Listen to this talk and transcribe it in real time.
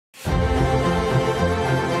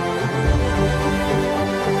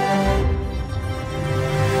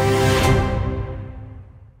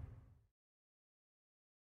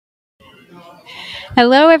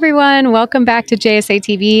Hello, everyone. Welcome back to JSA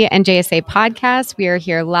TV and JSA Podcast. We are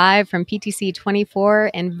here live from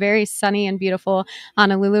PTC’24 in very sunny and beautiful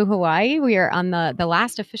Honolulu, Hawaii. We are on the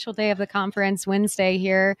last official day of the conference, Wednesday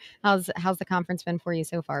here. How's the conference been for you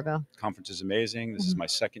so far, Bill? Conference is amazing. This is my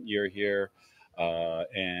second year here,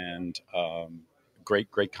 and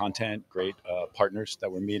great content, great partners that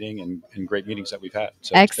we're meeting, and great meetings that we've had.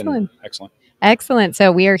 So Excellent. It's been excellent. Excellent.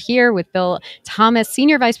 So we are here with Bill Thomas,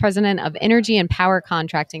 Senior Vice President of Energy and Power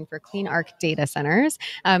Contracting for CleanArc Data Centers.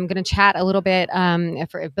 I'm going to chat a little bit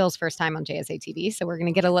for Bill's first time on JSA TV. So we're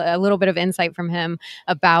going to get a little bit of insight from him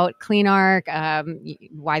about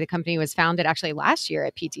CleanArc, why the company was founded actually last year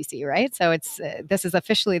at PTC, right? So this is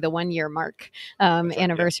officially the 1 year mark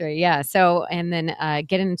anniversary. Yeah. So, and then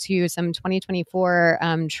get into some 2024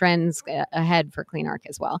 trends ahead for CleanArc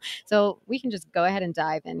as well. So we can just go ahead and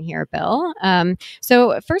dive in here, Bill.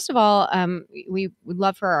 So first of all, we would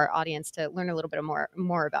love for our audience to learn a little bit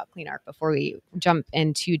more about CleanArc before we jump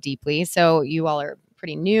in too deeply. So you all are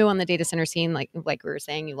pretty new on the data center scene, like we were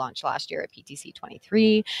saying, you launched last year at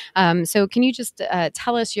PTC’23. So can you just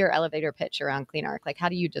tell us your elevator pitch around CleanArc? Like, how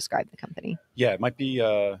do you describe the company? Yeah, it might be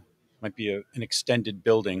an extended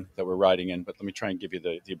building that we're riding in, but let me try and give you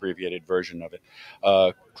the abbreviated version of it.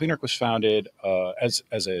 CleanArc was founded as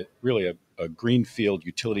a greenfield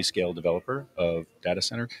utility scale developer of data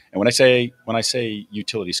center. And when I say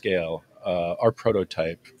utility scale, our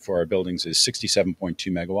prototype for our buildings is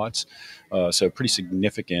 67.2 megawatts, so a pretty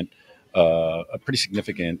significant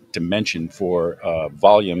dimension for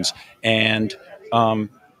volumes. And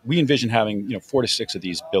we envision having 4 to 6 of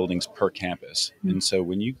these buildings per campus. Mm-hmm. And so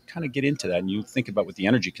when you kind of get into that and you think about what the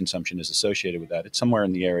energy consumption is associated with that, it's somewhere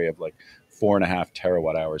in the area of like 4.5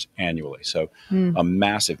 terawatt hours annually. So a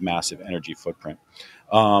massive energy footprint.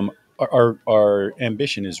 Our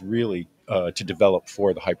ambition is really to develop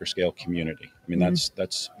for the hyperscale community. I mean, that's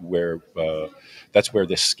where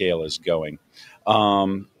this scale is going.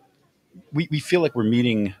 We feel like we're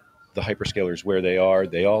meeting the hyperscalers where they are.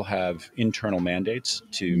 They all have internal mandates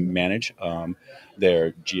to manage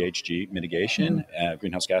their GHG mitigation,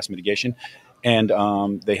 greenhouse gas mitigation, and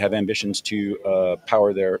they have ambitions to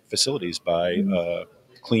power their facilities by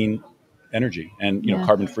clean energy and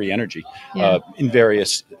carbon-free energy in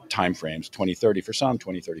various timeframes, 2030 for some,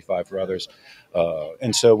 2035 for others.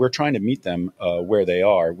 And so we're trying to meet them where they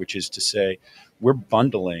are, which is to say we're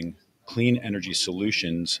bundling clean energy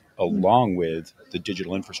solutions along with the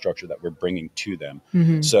digital infrastructure that we're bringing to them.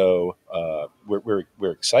 Mm-hmm. So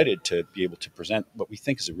we're excited to be able to present what we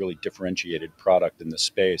think is a really differentiated product in the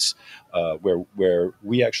space, where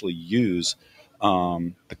we actually use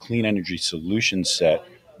the clean energy solution set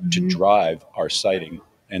to drive our siting.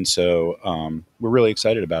 And so we're really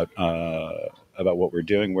excited about what we're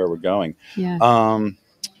doing, where we're going. Yeah.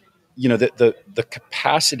 The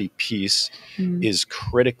capacity piece is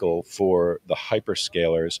critical for the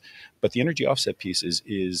hyperscalers, but the energy offset piece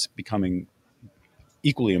is becoming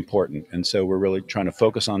equally important. And so we're really trying to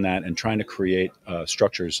focus on that and trying to create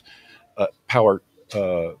structures, power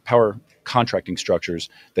contracting structures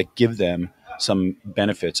that give them some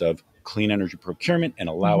benefits of clean energy procurement and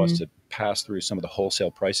allow us to pass through some of the wholesale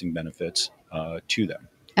pricing benefits to them.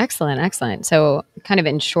 Excellent. So kind of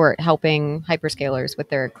in short, helping hyperscalers with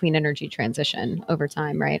their clean energy transition over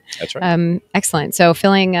time, right? That's right. Excellent. So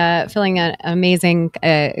filling an amazing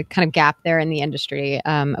kind of gap there in the industry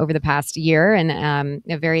over the past year, and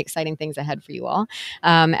very exciting things ahead for you all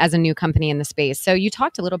as a new company in the space. So you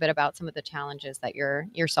talked a little bit about some of the challenges that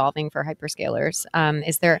you're solving for hyperscalers.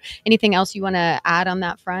 Is there anything else you want to add on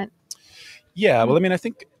that front? Yeah. Well, I mean, I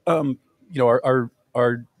think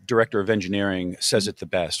our director of engineering says it the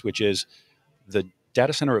best, which is the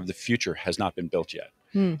data center of the future has not been built yet.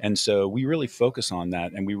 And so we really focus on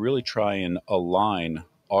that, and we really try and align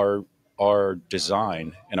our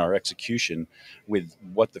design and our execution with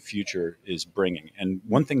what the future is bringing. And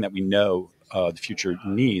one thing that we know the future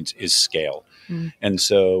needs is scale. And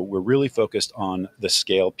so we're really focused on the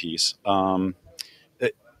scale piece.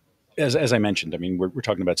 As I mentioned, I mean, we're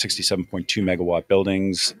talking about 67.2 megawatt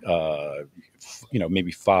buildings,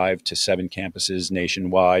 maybe 5 to 7 campuses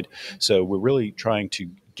nationwide. So we're really trying to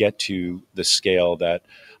get to the scale that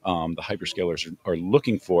the hyperscalers are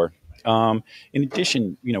looking for. In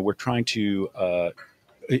addition, we're trying to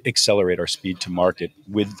accelerate our speed to market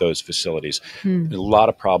with those facilities. A lot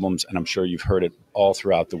of problems, and I'm sure you've heard it all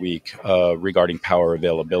throughout the week regarding power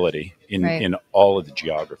availability in all of the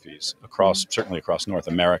geographies certainly across North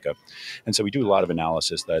America. And so we do a lot of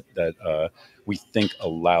analysis that we think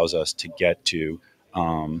allows us to get to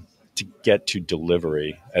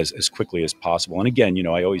delivery as quickly as possible. And again,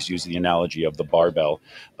 I always use the analogy of the barbell.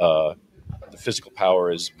 the physical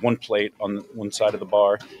power is one plate on one side of the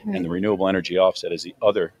bar, and the renewable energy offset is the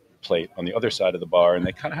other plate on the other side of the bar, and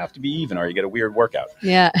they kind of have to be even, or you get a weird workout.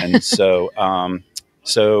 Yeah. And so,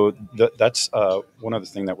 that's one other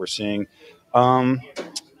thing that we're seeing.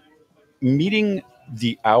 Meeting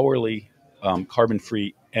the hourly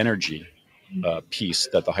carbon-free energy piece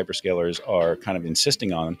that the hyperscalers are kind of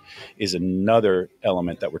insisting on is another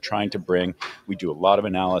element that we're trying to bring. We do a lot of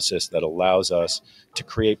analysis that allows us to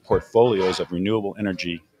create portfolios of renewable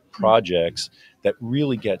energy projects that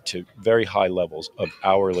really get to very high levels of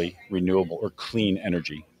hourly renewable or clean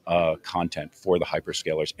energy content for the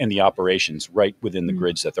hyperscalers and the operations right within the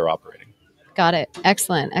grids that they're operating. Got it.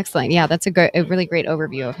 Excellent. Excellent. Yeah, that's a really great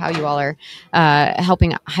overview of how you all are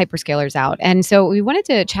helping hyperscalers out. And so we wanted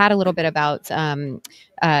to chat a little bit about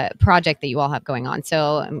project that you all have going on.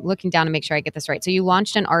 So I'm looking down to make sure I get this right. So you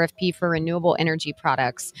launched an RFP for renewable energy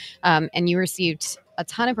products, and you received a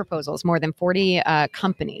ton of proposals, more than 40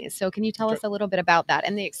 companies. So can you tell us a little bit about that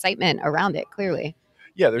and the excitement around it? Clearly.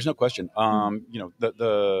 Yeah, there's no question.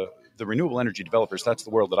 The renewable energy developers, that's the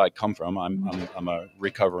world that I come from. I'm a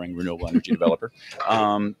recovering renewable energy developer.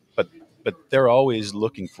 But they're always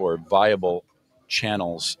looking for viable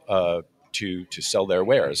channels to sell their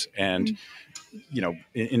wares. And,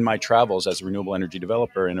 in my travels as a renewable energy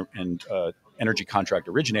developer and energy contract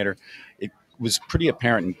originator, it was pretty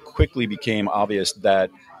apparent and quickly became obvious that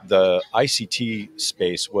the ICT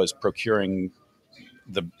space was procuring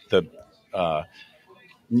the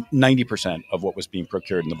 90% of what was being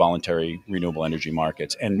procured in the voluntary renewable energy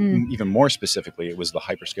markets. And even more specifically, it was the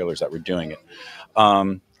hyperscalers that were doing it.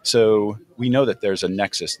 So we know that there's a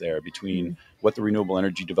nexus there between what the renewable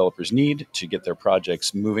energy developers need to get their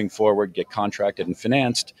projects moving forward, get contracted and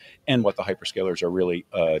financed, and what the hyperscalers are really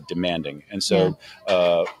demanding. And so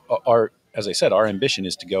as I said, our ambition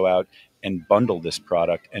is to go out and bundle this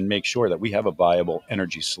product and make sure that we have a viable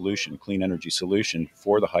energy solution, clean energy solution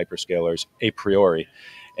for the hyperscalers a priori.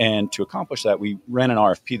 And to accomplish that, we ran an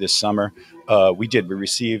RFP this summer. We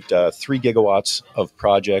received 3 gigawatts of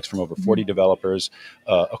projects from over 40 developers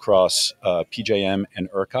across PJM and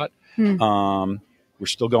ERCOT. We're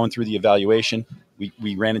still going through the evaluation.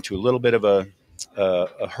 We ran into a little bit of a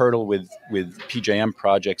hurdle with PJM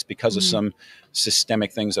projects because of some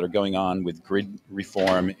systemic things that are going on with grid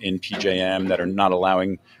reform in PJM that are not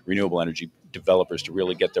allowing renewable energy developers to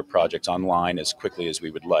really get their projects online as quickly as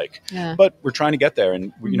we would like. Yeah. But we're trying to get there,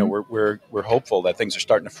 and we're hopeful that things are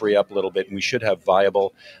starting to free up a little bit, and we should have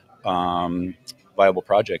viable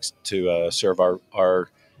projects to serve our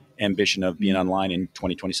ambition of being online in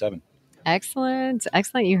 2027. Excellent.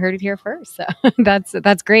 You heard it here first. So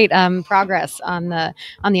that's great progress on the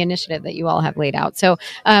initiative that you all have laid out. So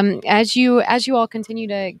as you all continue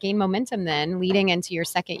to gain momentum, then leading into your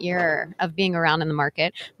second year of being around in the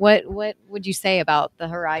market, what would you say about the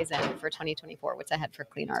horizon for 2024? What's ahead for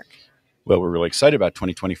CleanArc? Well, we're really excited about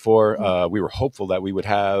 2024. We were hopeful that we would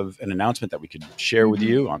have an announcement that we could share with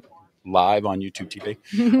you live on YouTube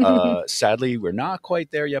TV. Sadly, we're not quite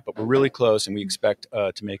there yet, but we're really close, and we expect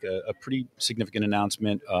to make a pretty significant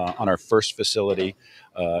announcement on our first facility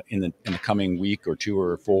in the coming week or 2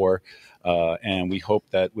 or 4. And we hope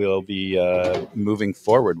that we'll be moving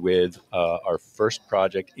forward with our first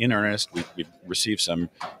project in earnest. We've received some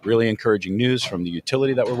really encouraging news from the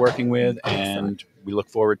utility that we're working with, and we look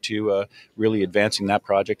forward to really advancing that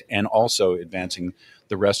project and also advancing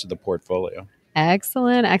the rest of the portfolio.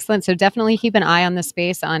 Excellent. So definitely keep an eye on the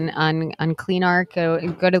space on CleanArc. Go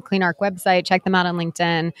to the CleanArc website, check them out on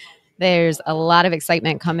LinkedIn. There's a lot of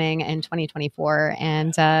excitement coming in 2024.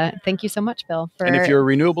 And thank you so much, Bill. And if you're a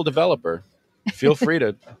renewable developer, feel free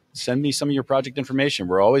to send me some of your project information.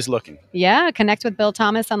 We're always looking. Yeah, connect with Bill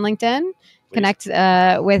Thomas on LinkedIn. Please. Connect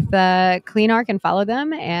with CleanArc and follow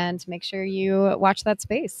them, and make sure you watch that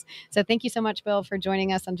space. So thank you so much, Bill, for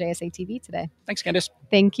joining us on JSA TV today. Thanks, Candice.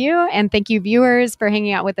 Thank you. And thank you, viewers, for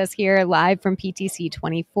hanging out with us here live from PTC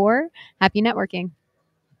 24. Happy networking.